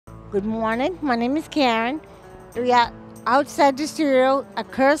Good morning. My name is Karen. We are outside the studio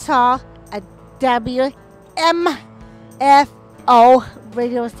at Curtis Hall at WMFO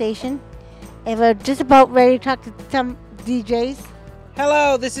radio station. And we're just about ready to talk to some DJs.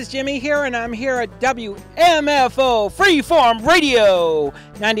 Hello, this is Jimmy here, and I'm here at WMFO Freeform Radio,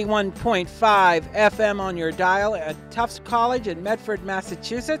 91.5 FM on your dial at Tufts College in Medford,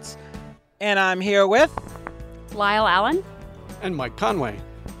 Massachusetts. And I'm here with Lyle Allen and Mike Conway.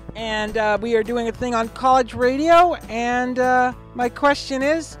 And we are doing a thing on college radio, and my question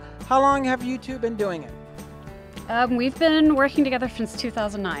is, how long have you two been doing it? We've been working together since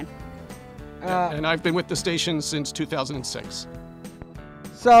 2009. And I've been with the station since 2006.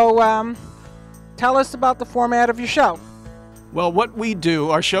 So, tell us about the format of your show. Well, what we do,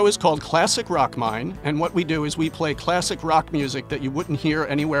 our show is called Classic Rock Mine, and what we do is we play classic rock music that you wouldn't hear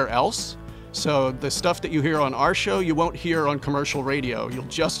anywhere else. So the stuff that you hear on our show, you won't hear on commercial radio. You'll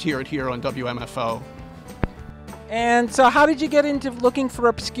just hear it here on WMFO. And so how did you get into looking for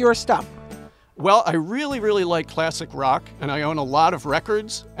obscure stuff? Well, I really like classic rock, and I own a lot of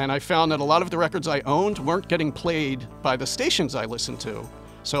records, and I found that a lot of the records I owned weren't getting played by the stations I listened to.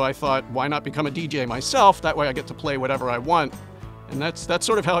 So I thought, why not become a DJ myself? That way I get to play whatever I want. And that's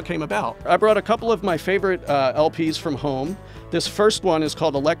sort of how it came about. I brought a couple of my favorite LPs from home. This first one is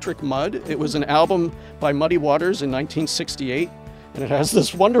called Electric Mud. It was an album by Muddy Waters in 1968, and it has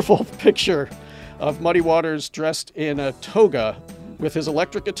this wonderful picture of Muddy Waters dressed in a toga with his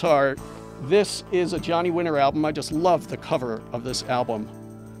electric guitar. This is a Johnny Winter album. I just love the cover of this album.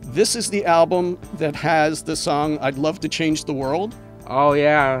 This is the album that has the song I'd Love to Change the World. Oh,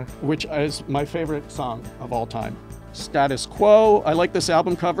 yeah. Which is my favorite song of all time. Status Quo. I like this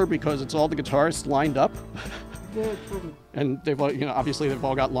album cover because it's all the guitarists lined up. And they've all, obviously they've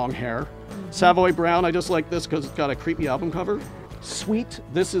all got long hair. Savoy Brown, I just like this because it's got a creepy album cover. Sweet,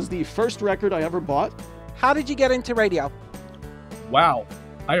 this is the first record I ever bought. How did you get into radio? Wow.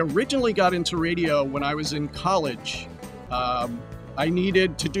 I originally got into radio when I was in college. I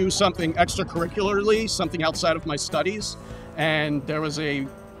needed to do something extracurricularly, something outside of my studies. And there was a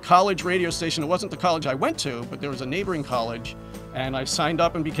college radio station. It wasn't the college I went to, but there was a neighboring college. And I signed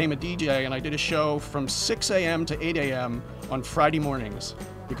up and became a DJ, and I did a show from 6 a.m. to 8 a.m. on Friday mornings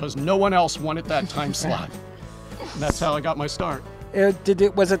because no one else wanted that time slot. And that's how I got my start.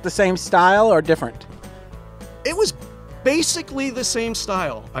 Was it the same style or different? It was basically the same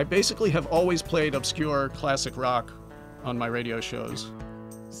style. I basically have always played obscure classic rock on my radio shows.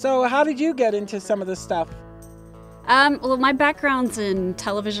 So how did you get into some of this stuff? Well, my background's in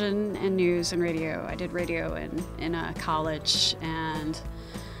television and news and radio. I did radio in college, and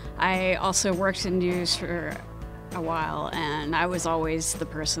I also worked in news for a while, and I was always the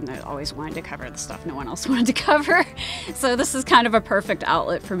person that always wanted to cover the stuff no one else wanted to cover. So this is kind of a perfect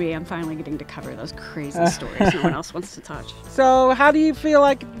outlet for me. I'm finally getting to cover those crazy stories no one else wants to touch. So how do you feel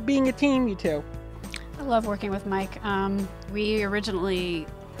like being a team, you two? I love working with Mike. We originally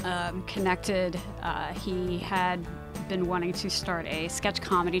connected. He had been wanting to start a sketch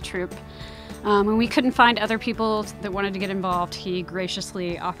comedy troupe. When we couldn't find other people that wanted to get involved, he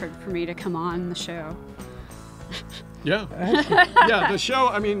graciously offered for me to come on the show. Yeah. Yeah, the show,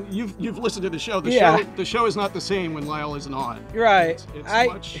 I mean, you've listened to the show. The show is not the same when Lyle isn't on. Right. It's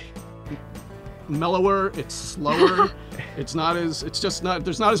much mellower, it's slower. There's not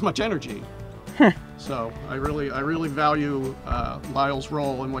as much energy. So I really value Lyle's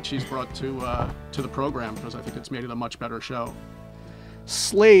role and what she's brought to the program because I think it's made it a much better show.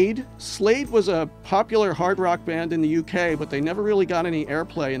 Slade was a popular hard rock band in the UK, but they never really got any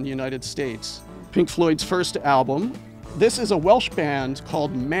airplay in the United States. Pink Floyd's first album. This is a Welsh band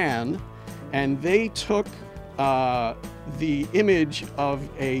called Man, and they took the image of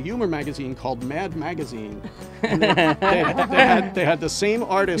a humor magazine called Mad Magazine. And they had the same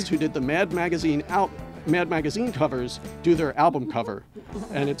artist who did the Mad Magazine covers do their album cover,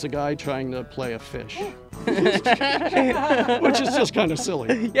 and it's a guy trying to play a fish, which is just kind of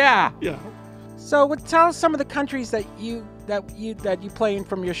silly. Yeah. Yeah. So tell us some of the countries that you play in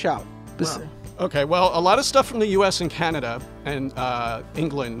from your show. Wow. Okay, well, a lot of stuff from the U.S. and Canada and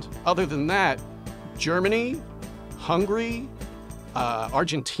England. Other than that, Germany, Hungary,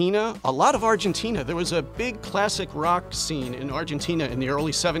 Argentina, a lot of Argentina. There was a big classic rock scene in Argentina in the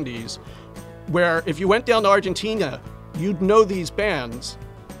early 70s where if you went down to Argentina, you'd know these bands,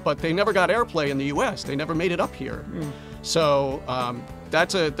 but they never got airplay in the U.S. They never made it up here. So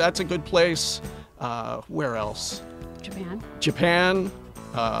that's a good place. Where else? Japan.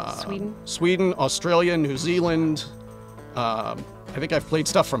 Sweden, Australia, New Zealand. I think I've played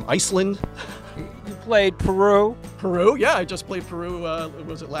stuff from Iceland. You played Peru. Peru, yeah, I just played Peru.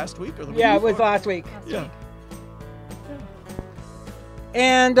 Was it last week or the week Yeah, it was before? last week. Yeah.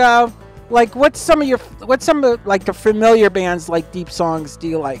 And like, what's some of like the familiar bands like Deep songs do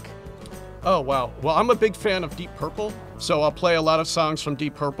you like? Oh, wow. Well, I'm a big fan of Deep Purple, so I'll play a lot of songs from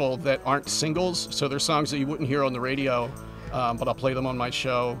Deep Purple that aren't singles. So they're songs that you wouldn't hear on the radio, but I'll play them on my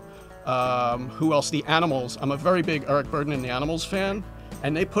show. Who else? The Animals. I'm a very big Eric Burden and the Animals fan,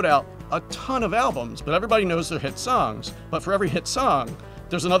 and they put out a ton of albums, but everybody knows their hit songs. But for every hit song,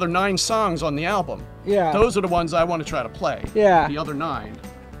 there's another 9 songs on the album. Yeah. Those are the ones I want to try to play. Yeah. The other 9.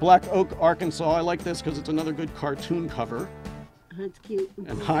 Black Oak, Arkansas. I like this because it's another good cartoon cover. That's cute.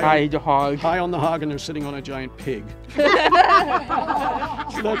 And Hi, the hog. High on the hog, and they're sitting on a giant pig. So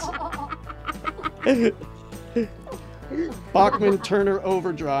that's Bachman Turner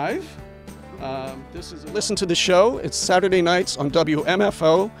Overdrive. This is listen to the show. It's Saturday nights on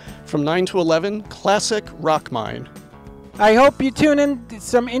WMFO from 9 to 11. Classic Rock Mine. I hope you tune in to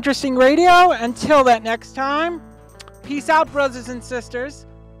some interesting radio. Until that next time, peace out, brothers and sisters.